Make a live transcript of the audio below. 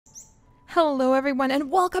Hello everyone and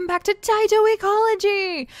welcome back to TYTO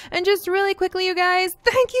Ecology! And just really quickly you guys,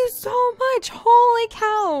 thank you so much! Holy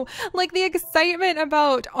cow! Like the excitement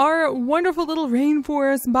about our wonderful little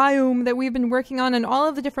rainforest biome that we've been working on and all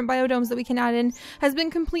of the different biodomes that we can add in has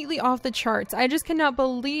been completely off the charts. I just cannot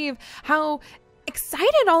believe how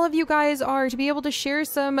excited all of you guys are to be able to share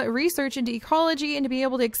some research into ecology and to be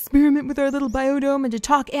able to experiment with our little biodome and to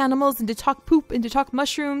talk animals and to talk poop and to talk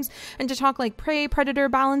mushrooms and to talk like prey predator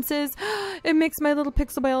balances. It makes my little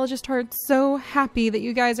pixel biologist heart so happy that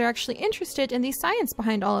you guys are actually interested in the science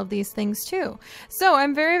behind all of these things too. So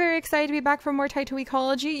I'm very excited to be back for more TYTO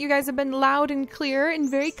Ecology. You guys have been loud and clear in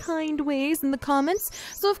very kind ways in the comments,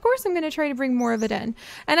 so of course I'm going to try to bring more of it in.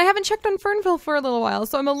 And I haven't checked on Fernville for a little while,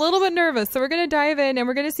 so I'm a little bit nervous. So we're going to dive in and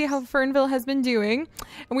we're going to see how Fernville has been doing.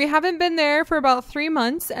 And we haven't been there for about 3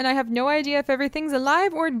 months and I have no idea if everything's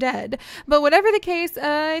alive or dead. But whatever the case,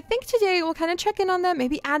 I think today we'll kind of check in on them,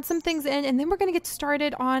 maybe add some things in, and then we're going to get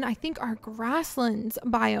started on, I think, our grasslands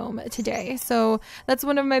biome today. So that's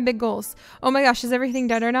one of my big goals. Oh my gosh, is everything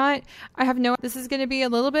dead or not? I have no... This is going to be a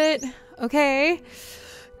little bit... Okay.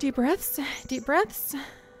 Deep breaths. Deep breaths.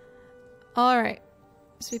 All right.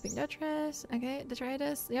 Sweeping detritus. Okay,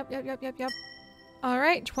 detritus. Yep. All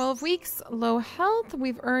right, 12 weeks, low health.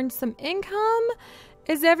 We've earned some income.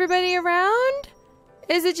 Is everybody around?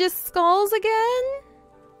 Is it just skulls again?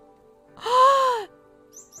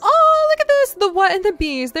 Oh, look at this. The what and the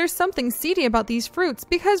bees. There's something seedy about these fruits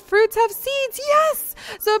because fruits have seeds. Yes.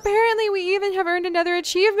 So apparently we even have earned another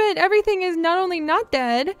achievement. Everything is not only not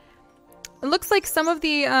dead. It looks like some of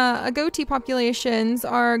the agouti populations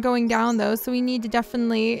are going down though, so we need to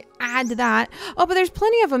definitely add that. Oh, but there's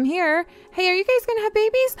plenty of them here. Hey, are you guys gonna have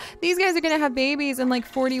babies? These guys are gonna have babies in like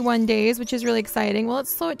 41 days, which is really exciting. Well, let's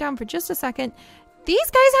slow it down for just a second. These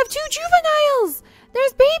guys have 2 juveniles!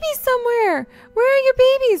 There's babies somewhere! Where are your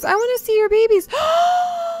babies? I wanna see your babies.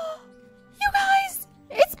 You guys!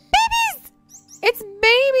 It's babies! It's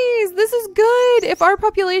babies! This is good! If our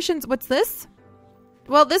populations... What's this?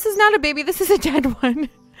 Well, this is not a baby, this is a dead one.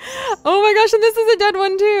 Oh my gosh, and this is a dead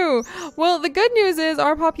one too. Well, the good news is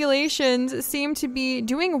our populations seem to be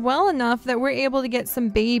doing well enough that we're able to get some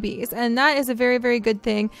babies. And that is a very good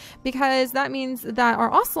thing because that means that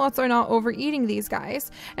our ocelots are not overeating these guys.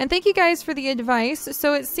 And thank you guys for the advice.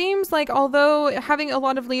 So it seems like although having a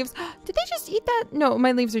lot of leaves... Did they just eat that? No,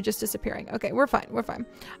 my leaves are just disappearing. Okay, we're fine. We're fine.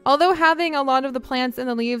 Although having a lot of the plants and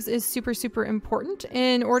the leaves is super important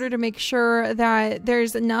in order to make sure that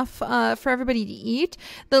there's enough for everybody to eat,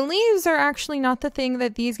 the leaves are actually not the thing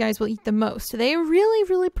that these guys will eat the most. They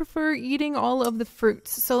really prefer eating all of the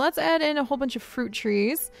fruits. So let's add in a whole bunch of fruit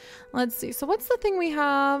trees. Let's see. So what's the thing we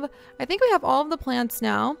have? I think we have all of the plants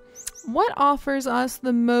now. What offers us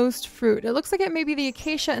the most fruit? It looks like it may be the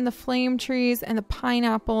acacia and the flame trees and the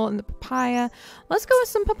pineapple and the papaya. Let's go with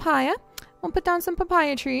some papaya. We'll put down some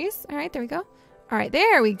papaya trees. All right, there we go. All right,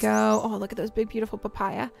 there we go. Oh, look at those big, beautiful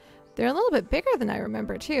papaya. They're a little bit bigger than I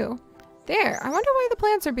remember too. There. I wonder why the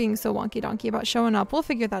plants are being so wonky donkey about showing up. We'll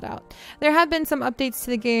figure that out. There have been some updates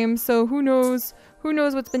to the game, so who knows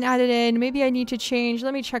what's been added in. Maybe I need to change.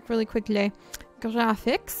 Let me check really quickly.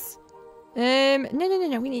 Graphics.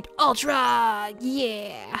 No. We need ultra.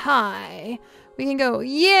 Yeah. High. We can go.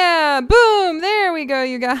 Yeah. Boom. There we go,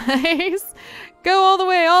 you guys. Go all the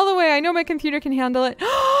way. I know my computer can handle it.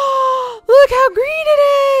 Look how green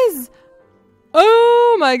it is.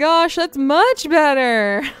 Oh my gosh. That's much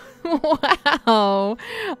better. Wow.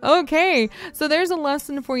 Okay, so there's a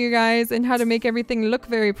lesson for you guys in how to make everything look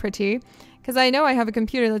very pretty, because I know I have a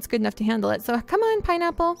computer that's good enough to handle it. So come on,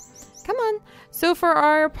 pineapple, come on. So for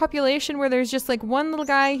our population where there's just like one little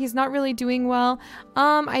guy, he's not really doing well.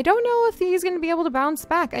 I don't know if he's going to be able to bounce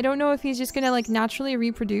back. I don't know if he's just going to like naturally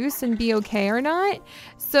reproduce and be okay or not.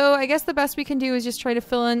 So I guess the best we can do is just try to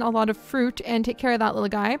fill in a lot of fruit and take care of that little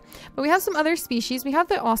guy. But we have some other species. We have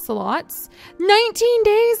the ocelots. 19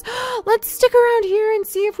 days. Let's stick around here and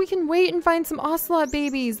see if we can wait and find some ocelot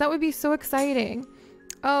babies. That would be so exciting.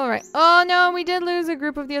 All right. Oh no, we did lose a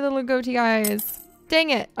group of the other little goatee guys.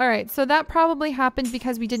 Dang it. All right, so that probably happened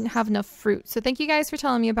because we didn't have enough fruit. So thank you guys for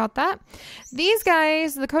telling me about that. These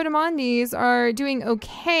guys, the Cotimondis, are doing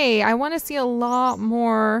okay. I want to see a lot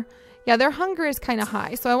more. Yeah, their hunger is kind of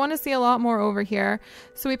high, so I want to see a lot more over here.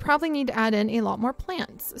 So we probably need to add in a lot more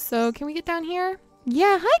plants. So can we get down here?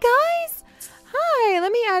 Yeah, hi guys. Hi,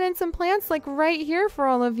 let me add in some plants like right here for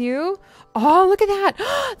all of you. Oh, look at that.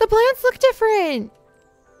 The plants look different.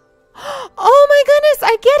 Oh Oh my goodness,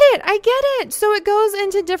 I get it. I get it. So it goes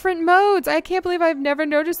into different modes. I can't believe I've never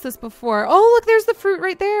noticed this before. Oh, look, there's the fruit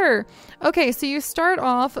right there. Okay, so you start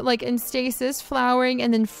off like in stasis, flowering,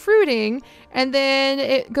 and then fruiting, and then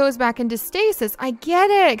it goes back into stasis. I get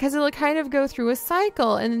it, because it'll kind of go through a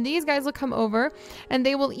cycle, and then these guys will come over and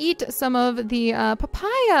they will eat some of the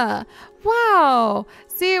papaya. Wow.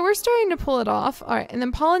 See, we're starting to pull it off. All right, and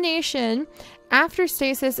then pollination. After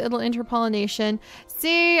stasis, it'll enter pollination.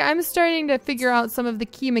 See, I'm starting to figure out some of the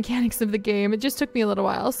key mechanics of the game. It just took me a little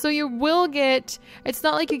while. So you will get, it's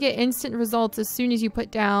not like you get instant results as soon as you put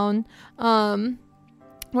down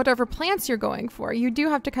whatever plants you're going for. You do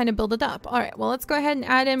have to kind of build it up. All right, well, let's go ahead and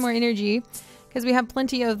add in more energy because we have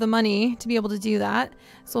plenty of the money to be able to do that.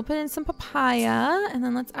 So we'll put in some papaya, and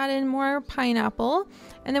then let's add in more pineapple.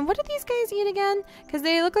 And then what do these guys eat again? Because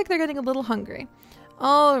they look like they're getting a little hungry.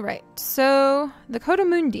 All right, so the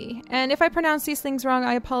codamundi, and if I pronounce these things wrong,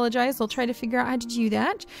 I apologize. I'll try to figure out how to do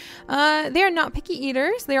that. They are not picky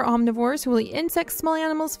eaters. They are omnivores who will eat insects, small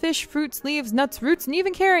animals, fish, fruits, leaves, nuts, roots, and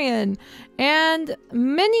even carrion. And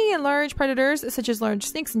many large predators, such as large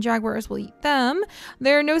snakes and jaguars, will eat them.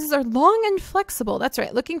 Their noses are long and flexible. That's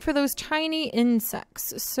right, looking for those tiny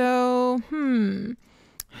insects. So,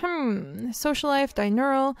 social life,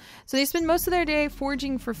 diurnal. So they spend most of their day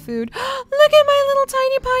foraging for food. Look at my little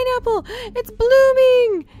tiny pineapple. It's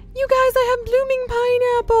blooming. You guys, I have blooming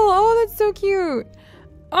pineapple. Oh, that's so cute.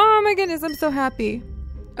 Oh my goodness, I'm so happy.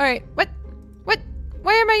 All right, what?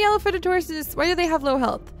 Why are my yellow-footed tortoises? Why do they have low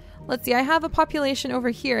health? Let's see, I have a population over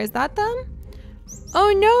here. Is that them?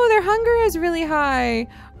 Oh no, their hunger is really high.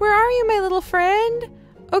 Where are you, my little friend?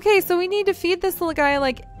 Okay, so we need to feed this little guy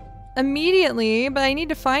like immediately, but I need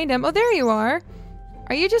to find him. Oh, there you are.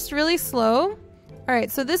 Are you just really slow? All right,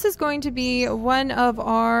 so this is going to be one of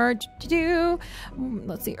our,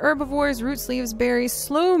 let's see, herbivores, roots, leaves, berries,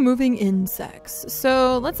 slow-moving insects.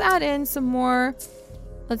 So let's add in some more,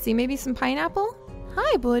 let's see, maybe some pineapple?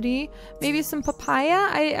 Hi, buddy. Maybe some papaya.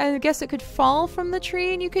 I guess it could fall from the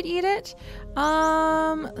tree and you could eat it.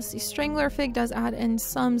 Let's see, strangler fig does add in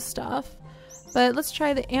some stuff, but let's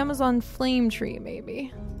try the Amazon flame tree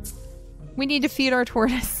maybe. We need to feed our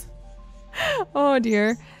tortoise. Oh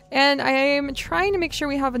dear. And I'm trying to make sure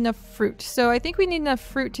we have enough fruit. So I think we need enough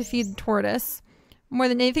fruit to feed the tortoise more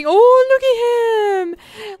than anything. Oh, look at him.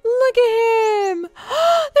 Look at him.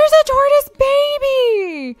 There's a tortoise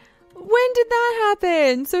baby. When did that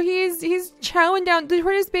happen? So he's chowing down. The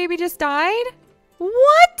tortoise baby just died?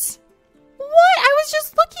 What? What? I was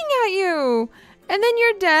just looking at you. And then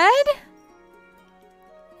you're dead?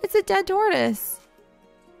 It's a dead tortoise.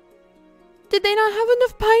 Did they not have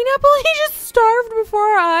enough pineapple? He just starved before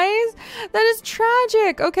our eyes? That is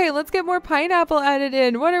tragic. Okay, let's get more pineapple added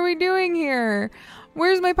in. What are we doing here?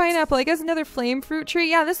 Where's my pineapple? I guess another flame fruit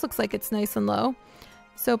tree. Yeah, this looks like it's nice and low.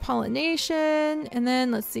 So pollination, and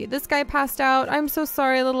then let's see. This guy passed out. I'm so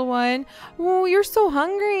sorry, little one. Oh, you're so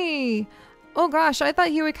hungry. Oh gosh, I thought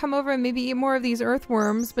he would come over and maybe eat more of these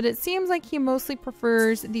earthworms, but it seems like he mostly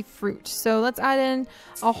prefers the fruit. So let's add in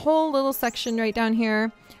a whole little section right down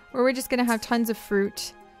here where we're just going to have tons of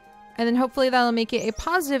fruit. And then hopefully that'll make it a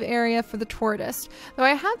positive area for the tortoise. Though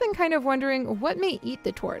I have been kind of wondering what may eat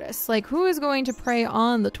the tortoise. Like, who is going to prey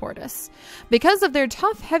on the tortoise? Because of their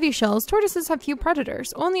tough, heavy shells, tortoises have few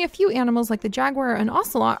predators. Only a few animals like the jaguar and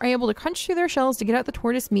ocelot are able to crunch through their shells to get at the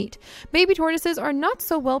tortoise meat. Baby tortoises are not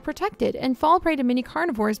so well protected and fall prey to many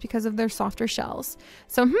carnivores because of their softer shells.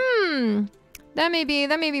 So, that may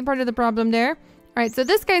be part of the problem there. All right, so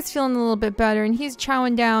this guy's feeling a little bit better, and he's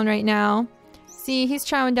chowing down right now. See, he's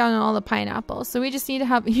chowing down on all the pineapple. So we just need to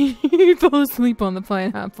have... He fell asleep on the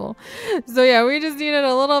pineapple. So yeah, we just needed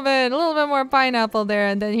a little bit more pineapple there,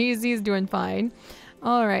 and then he's doing fine.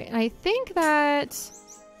 All right, I think that...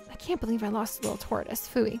 I can't believe I lost a little tortoise.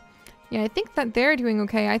 Phooey. Yeah, I think that they're doing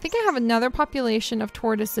okay. I think I have another population of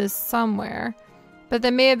tortoises somewhere. But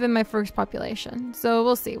that may have been my first population. So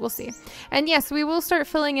we'll see, we'll see. And yes, we will start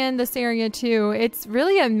filling in this area too. It's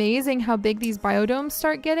really amazing how big these biodomes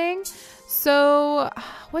start getting. So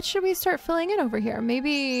what should we start filling in over here?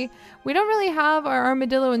 Maybe we don't really have our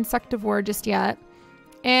armadillo insectivore just yet.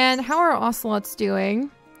 And how are ocelots doing?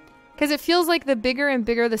 Because it feels like the bigger and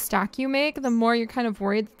bigger the stack you make, the more you're kind of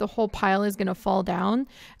worried that the whole pile is going to fall down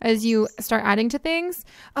as you start adding to things.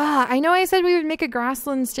 I know I said we would make a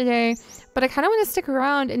grasslands today, but I kind of want to stick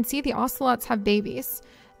around and see the ocelots have babies.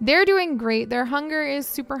 They're doing great. Their hunger is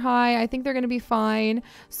super high. I think they're going to be fine.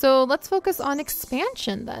 So let's focus on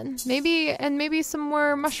expansion then. Maybe some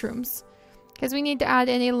more mushrooms. Because we need to add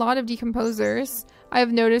in a lot of decomposers.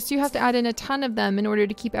 I've noticed you have to add in a ton of them in order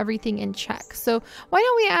to keep everything in check. So why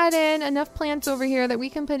don't we add in enough plants over here that we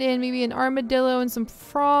can put in maybe an armadillo and some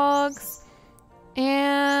frogs.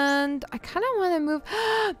 And I kind of want to move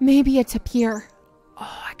maybe a tapir.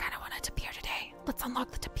 Oh, I kind of want a tapir today. Let's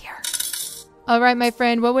unlock the tapir. All right, my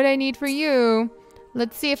friend, what would I need for you?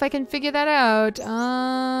 Let's see if I can figure that out.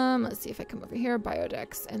 Let's see if I come over here,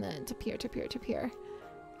 biodex, and then tapir, tapir, tapir.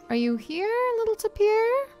 Are you here, little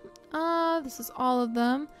tapir? This is all of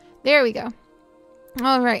them. There we go.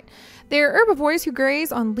 All right. They're herbivores who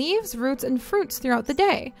graze on leaves, roots, and fruits throughout the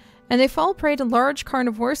day. And they fall prey to large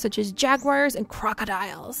carnivores such as jaguars and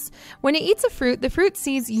crocodiles. When it eats a fruit, the fruit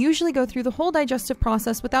seeds usually go through the whole digestive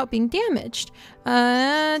process without being damaged.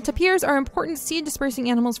 Tapirs are important seed dispersing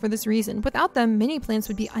animals for this reason. Without them, many plants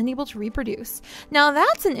would be unable to reproduce. Now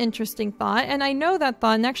that's an interesting thought, and I know that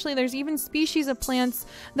thought, and actually there's even species of plants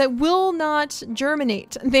that will not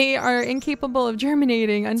germinate. They are incapable of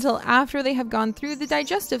germinating until after they have gone through the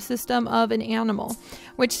digestive system of an animal,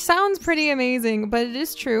 which sounds pretty amazing, but it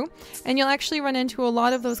is true. And you'll actually run into a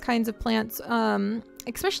lot of those kinds of plants,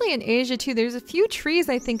 especially in Asia too. There's a few trees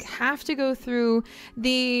I think have to go through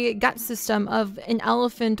the gut system of an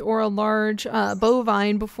elephant or a large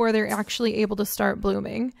bovine before they're actually able to start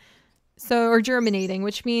blooming. Or germinating,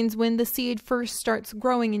 which means when the seed first starts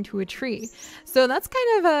growing into a tree. So that's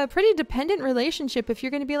kind of a pretty dependent relationship if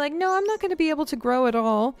you're going to be like, no, I'm not going to be able to grow at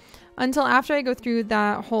all until after I go through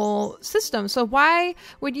that whole system. So why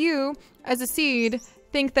would you, as a seed,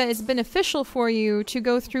 think that it's beneficial for you to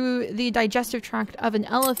go through the digestive tract of an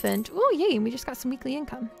elephant? Oh, yay, we just got some weekly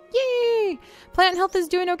income. Yay! Plant health is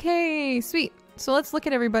doing okay. Sweet. So let's look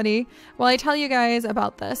at everybody while I tell you guys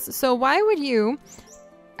about this. So why would you,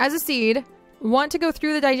 as a seed, want to go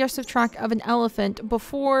through the digestive tract of an elephant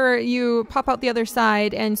before you pop out the other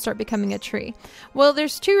side and start becoming a tree? Well,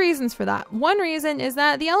 there's two reasons for that. One reason is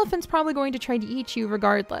that the elephant's probably going to try to eat you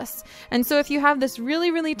regardless. And so if you have this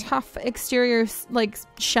really, really tough exterior like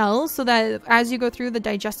shell, so that as you go through the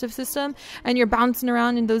digestive system and you're bouncing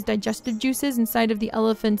around in those digestive juices inside of the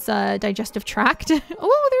elephant's digestive tract.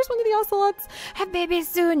 Oh, there's one of the ocelots. Have babies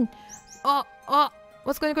soon. Oh,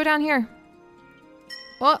 what's going to go down here?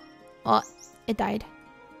 Oh, it died.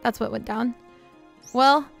 That's what went down.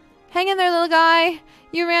 Well, hang in there, little guy.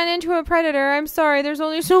 You ran into a predator. I'm sorry, there's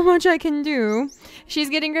only so much I can do. She's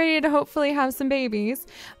getting ready to hopefully have some babies.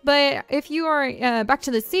 But if you are, back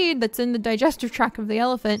to the seed that's in the digestive tract of the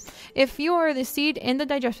elephant, if you are the seed in the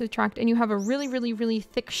digestive tract and you have a really, really, really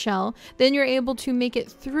thick shell, then you're able to make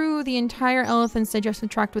it through the entire elephant's digestive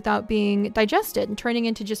tract without being digested and turning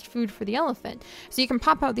into just food for the elephant. So you can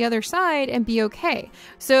pop out the other side and be okay.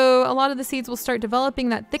 So a lot of the seeds will start developing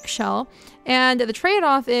that thick shell. And the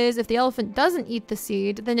trade-off is if the elephant doesn't eat the seed,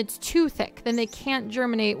 then it's too thick. Then they can't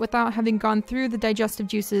germinate without having gone through the digestive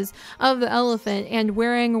juices of the elephant and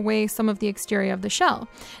wearing away some of the exterior of the shell.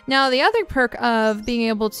 Now, the other perk of being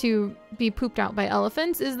able to be pooped out by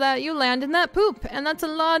elephants is that you land in that poop, and that's a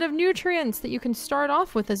lot of nutrients that you can start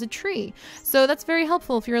off with as a tree. So that's very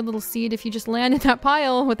helpful if you're a little seed, if you just land in that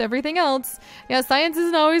pile with everything else. Yeah, science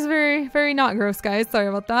isn't always very, very not gross, guys. Sorry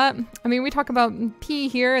about that. I mean, we talk about pee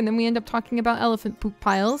here, and then we end up talking about elephant poop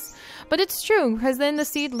piles. But it's true, because then the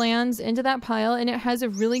seed lands into that pile, and it has a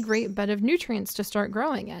really great bed of nutrients to start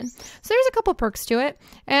growing in. So there's a couple perks to it,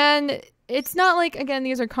 and it's not like, again,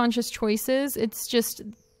 these are conscious choices. It's just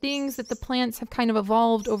things that the plants have kind of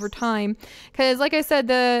evolved over time. Because like I said,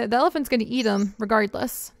 the elephant's going to eat them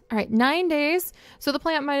regardless. All right, 9 days. So the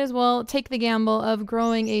plant might as well take the gamble of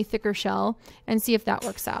growing a thicker shell and see if that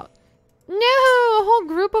works out. No, a whole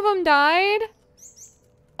group of them died.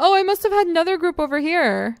 Oh, I must have had another group over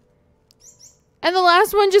here. And the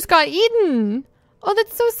last one just got eaten. Oh,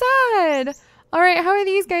 that's so sad. All right, how are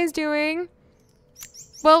these guys doing?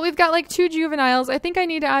 Well, we've got like 2 juveniles. I think I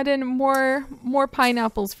need to add in more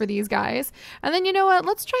pineapples for these guys. And then you know what?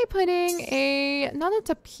 Let's try putting not a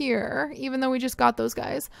tapir, even though we just got those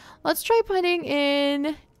guys. Let's try putting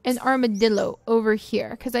in an armadillo over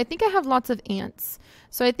here, because I think I have lots of ants.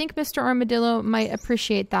 So I think Mr. Armadillo might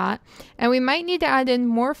appreciate that. And we might need to add in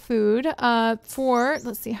more food for,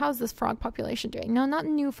 let's see, how's this frog population doing? No, not a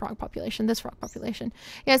new frog population, this frog population.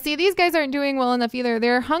 Yeah, see, these guys aren't doing well enough either.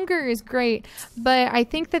 Their hunger is great, but I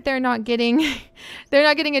think that they're not getting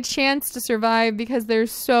a chance to survive because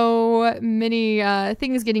there's so many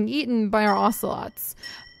things getting eaten by our ocelots.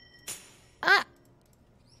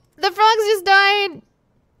 The frogs just died.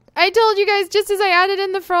 I told you guys just as I added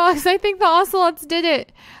in the frogs. I think the ocelots did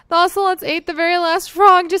it. The ocelots ate the very last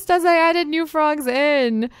frog just as I added new frogs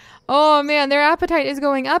in. Oh man, their appetite is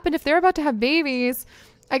going up, and if they're about to have babies,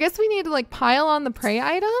 I guess we need to like pile on the prey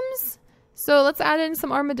items. So let's add in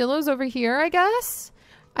some armadillos over here, I guess.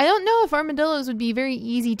 I don't know if armadillos would be very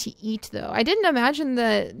easy to eat, though. I didn't imagine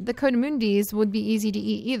that the Coatimundis would be easy to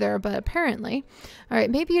eat either, but apparently. All right,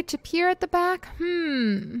 maybe a tapir at the back.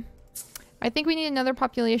 I think we need another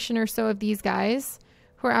population or so of these guys,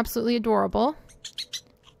 who are absolutely adorable.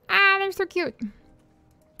 Ah, they're so cute.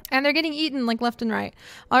 And they're getting eaten like left and right.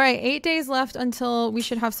 All right, 8 days left until we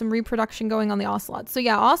should have some reproduction going on the ocelots. So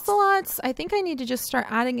yeah, ocelots, I think I need to just start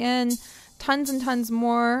adding in tons and tons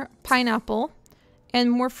more pineapple and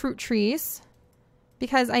more fruit trees,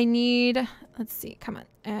 because I need, let's see, come on,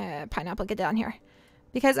 pineapple, get down here.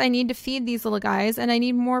 Because I need to feed these little guys, and I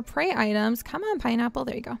need more prey items. Come on, pineapple,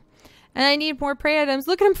 there you go. And I need more prey items.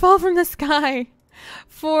 Look at him fall from the sky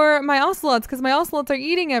for my ocelots, because my ocelots are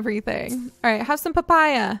eating everything. All right, have some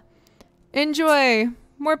papaya. Enjoy.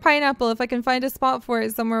 More pineapple if I can find a spot for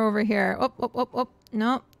it somewhere over here. Oh,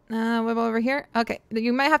 no. What about over here? Okay,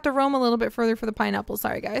 you might have to roam a little bit further for the pineapple.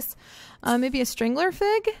 Sorry, guys. Maybe a strangler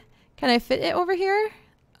fig? Can I fit it over here?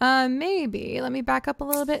 Maybe. Let me back up a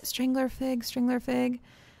little bit. Strangler fig, strangler fig.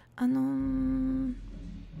 Let's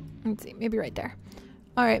see, maybe right there.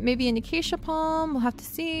 All right, maybe an acacia palm. We'll have to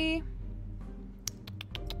see.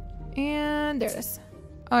 And there it is.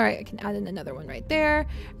 All right, I can add in another one right there.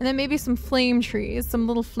 And then maybe some flame trees, some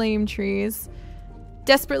little flame trees.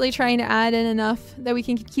 Desperately trying to add in enough that we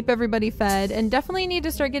can keep everybody fed, and definitely need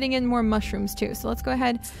to start getting in more mushrooms too. So let's go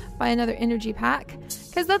ahead, buy another energy pack,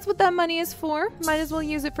 because that's what that money is for. Might as well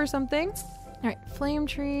use it for something. All right, flame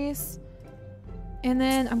trees. And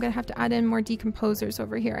then I'm gonna have to add in more decomposers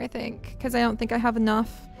over here, I think, because I don't think I have enough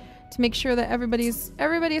to make sure that everybody's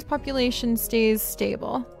population stays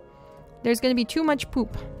stable. There's gonna be too much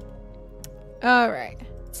poop. All right.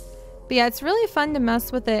 But yeah, it's really fun to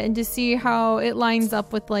mess with it and to see how it lines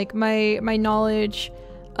up with like my knowledge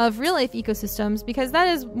of real life ecosystems, because that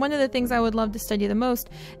is one of the things I would love to study the most,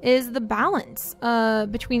 is the balance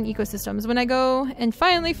between ecosystems. When I go and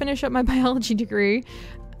finally finish up my biology degree,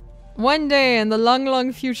 one day in the long,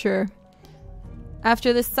 long future,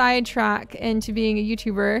 after this sidetrack into being a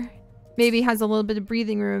YouTuber, maybe has a little bit of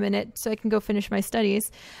breathing room in it so I can go finish my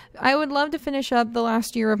studies, I would love to finish up the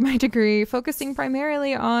last year of my degree focusing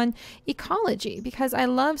primarily on ecology, because I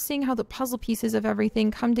love seeing how the puzzle pieces of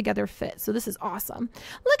everything come together fit. So this is awesome.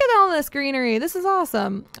 Look at all this greenery. This is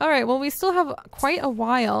awesome. All right, well, we still have quite a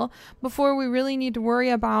while before we really need to worry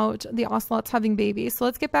about the ocelots having babies. So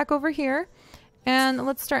let's get back over here and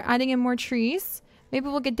let's start adding in more trees. Maybe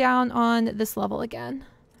we'll get down on this level again.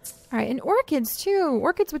 All right, and orchids too.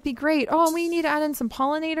 Orchids would be great. Oh, we need to add in some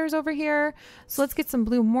pollinators over here. So let's get some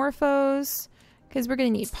blue morphos, because we're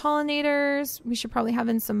going to need pollinators. We should probably have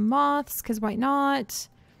in some moths, because why not?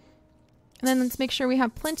 And then let's make sure we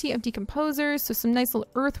have plenty of decomposers, so some nice little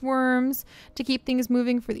earthworms to keep things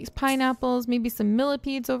moving for these pineapples. Maybe some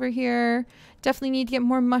millipedes over here. Definitely need to get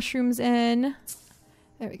more mushrooms in.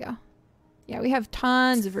 There we go. Yeah, we have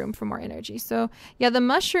tons of room for more energy. So yeah, the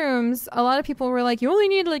mushrooms, a lot of people were like, you only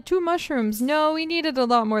need like 2 mushrooms. No, we needed a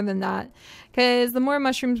lot more than that, because the more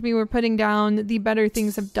mushrooms we were putting down, the better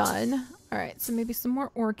things have done. All right, so maybe some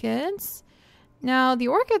more orchids. Now the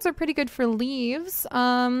orchids are pretty good for leaves.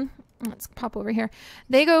 Let's pop over here.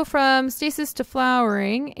 They go from stasis to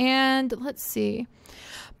flowering, and let's see.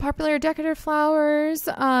 Popular decorative flowers.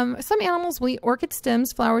 Some animals will eat orchid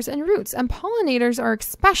stems, flowers, and roots, and pollinators are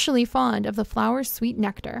especially fond of the flower's sweet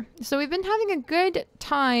nectar. So we've been having a good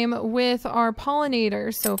time with our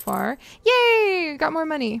pollinators so far. Yay! Got more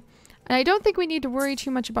money. And I don't think we need to worry too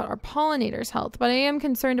much about our pollinators' health, but I am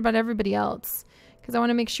concerned about everybody else, because I want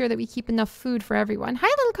to make sure that we keep enough food for everyone. Hi,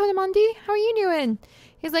 little Coatimundi. How are you doing?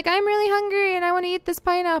 He's like, I'm really hungry and I want to eat this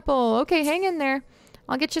pineapple. Okay, hang in there.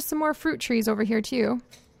 I'll get you some more fruit trees over here too.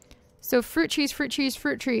 So fruit trees, fruit trees,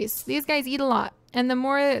 fruit trees. These guys eat a lot. And the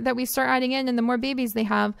more that we start adding in and the more babies they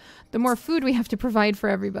have, the more food we have to provide for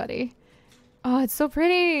everybody. Oh, it's so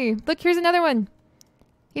pretty. Look, here's another one.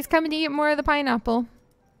 He's coming to eat more of the pineapple.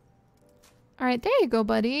 All right, there you go,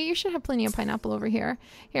 buddy. You should have plenty of pineapple over here.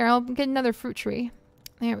 Here, I'll get another fruit tree.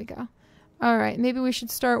 There we go. All right, maybe we should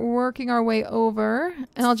start working our way over,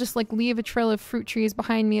 and I'll just like leave a trail of fruit trees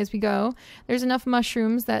behind me as we go. There's enough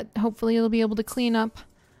mushrooms that hopefully it'll be able to clean up.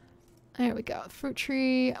 There we go. Fruit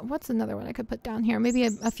tree. What's another one I could put down here? Maybe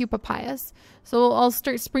a few papayas. So I'll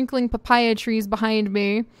start sprinkling papaya trees behind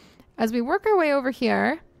me as we work our way over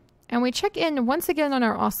here, and we check in once again on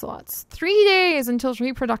our ocelots. 3 days until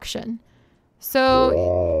reproduction.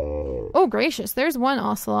 So, oh gracious, there's one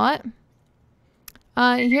ocelot.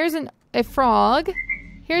 Here's a frog.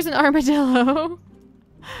 Here's an armadillo.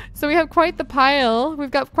 So we have quite the pile.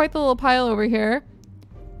 We've got quite the little pile over here.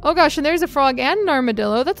 Oh gosh, and there's a frog and an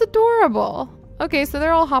armadillo. That's adorable. Okay, so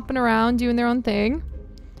they're all hopping around, doing their own thing.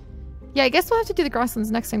 Yeah, I guess we'll have to do the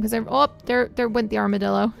grasslands next time because there went the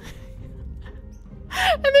armadillo.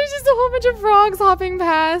 And there's just a whole bunch of frogs hopping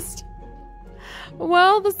past.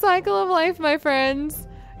 Well, the cycle of life, my friends.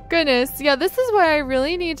 Goodness, yeah, this is why I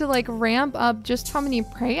really need to like ramp up just how many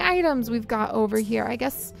prey items we've got over here. I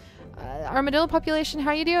guess armadillo population,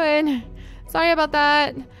 how you doing? Sorry about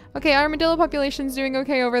that. Okay, armadillo population's doing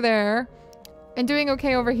okay over there and doing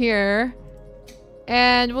okay over here.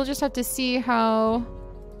 And we'll just have to see how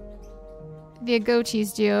the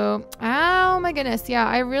agotis do. Oh my goodness, yeah,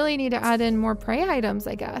 I really need to add in more prey items,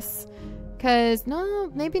 I guess. Because,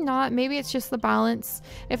 no, maybe not. Maybe it's just the balance.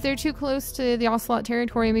 If they're too close to the ocelot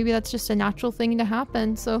territory, maybe that's just a natural thing to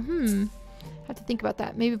happen. So, have to think about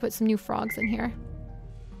that. Maybe put some new frogs in here.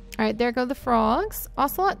 All right, there go the frogs.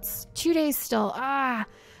 Ocelots, 2 days still. I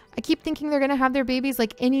keep thinking they're going to have their babies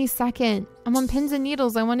like any second. I'm on pins and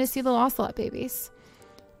needles. I want to see the ocelot babies.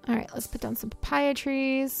 All right, let's put down some papaya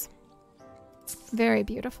trees. Very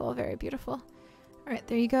beautiful, very beautiful. All right,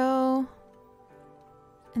 there you go.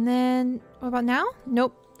 And then, what about now?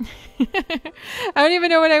 Nope. I don't even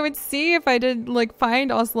know what I would see if I did like find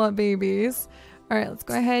ocelot babies. All right, let's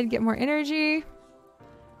go ahead, get more energy.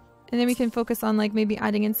 And then we can focus on like maybe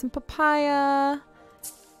adding in some papaya,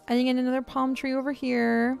 adding in another palm tree over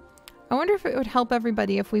here. I wonder if it would help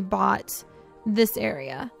everybody if we bought this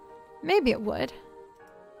area. Maybe it would.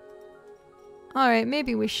 All right,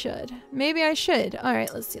 maybe we should. Maybe I should. All right,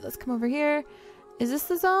 let's see. Let's come over here. Is this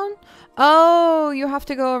the zone? Oh, you have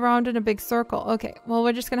to go around in a big circle. Okay, well,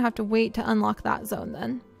 we're just going to have to wait to unlock that zone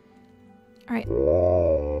then. All right.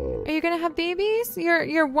 Are you going to have babies?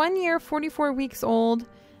 You're 1 year, 44 weeks old,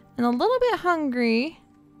 and a little bit hungry.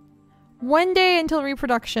 1 day until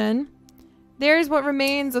reproduction. There's what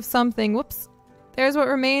remains of something. Whoops. There's what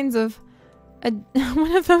remains of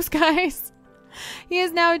one of those guys. He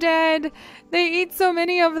is now dead. They eat so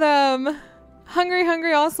many of them. Hungry,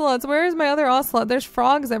 hungry ocelots. Where is my other ocelot? There's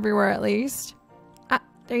frogs everywhere at least. Ah,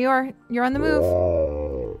 there you are. You're on the move.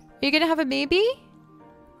 Are you gonna have a baby?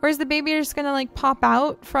 Or is the baby just gonna like pop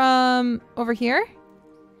out from over here?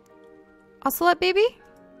 Ocelot baby?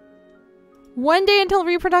 1 day until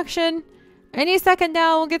reproduction. Any second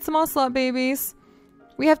now we'll get some ocelot babies.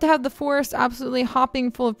 We have to have the forest absolutely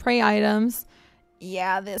hopping full of prey items.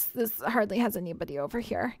 Yeah, this hardly has anybody over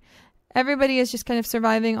here. Everybody is just kind of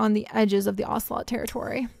surviving on the edges of the ocelot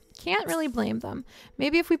territory. Can't really blame them.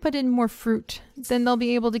 Maybe if we put in more fruit, then they'll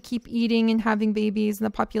be able to keep eating and having babies and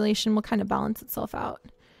the population will kind of balance itself out.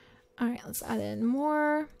 All right, let's add in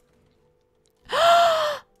more.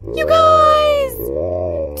 You guys! 2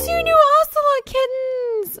 new ocelot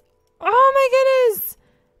kittens! Oh my goodness!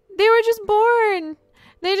 They were just born!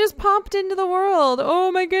 They just popped into the world.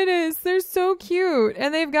 Oh my goodness, they're so cute.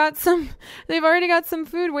 And they've already got some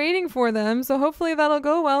food waiting for them. So hopefully that'll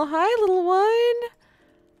go well. Hi, little one.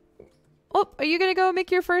 Oh, are you gonna go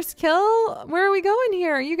make your first kill? Where are we going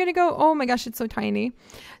here? Are you gonna go? Oh my gosh, it's so tiny.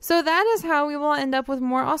 So that is how we will end up with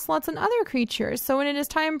more ocelots and other creatures. So when it is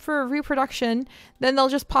time for reproduction, then they'll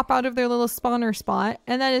just pop out of their little spawner spot.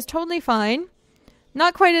 And that is totally fine.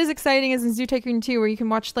 Not quite as exciting as in Zoo Tycoon 2, where you can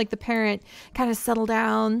watch like the parent kind of settle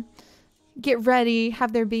down, get ready,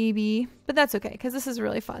 have their baby. But that's okay, because this is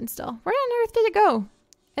really fun still. Where on earth did it go?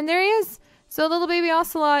 And there he is. So little baby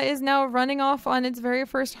ocelot is now running off on its very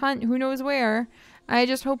first hunt. Who knows where? I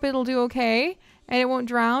just hope it'll do okay, and it won't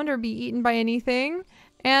drown or be eaten by anything.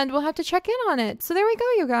 And we'll have to check in on it. So there we go,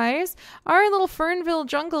 you guys. Our little Fernville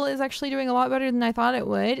jungle is actually doing a lot better than I thought it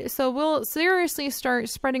would. So we'll seriously start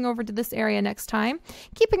spreading over to this area next time.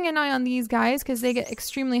 Keeping an eye on these guys because they get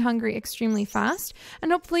extremely hungry extremely fast.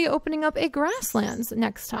 And hopefully opening up a grasslands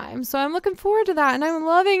next time. So I'm looking forward to that. And I'm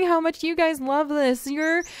loving how much you guys love this.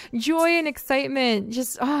 Your joy and excitement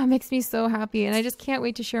just makes me so happy. And I just can't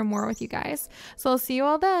wait to share more with you guys. So I'll see you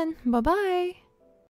all then. Bye-bye.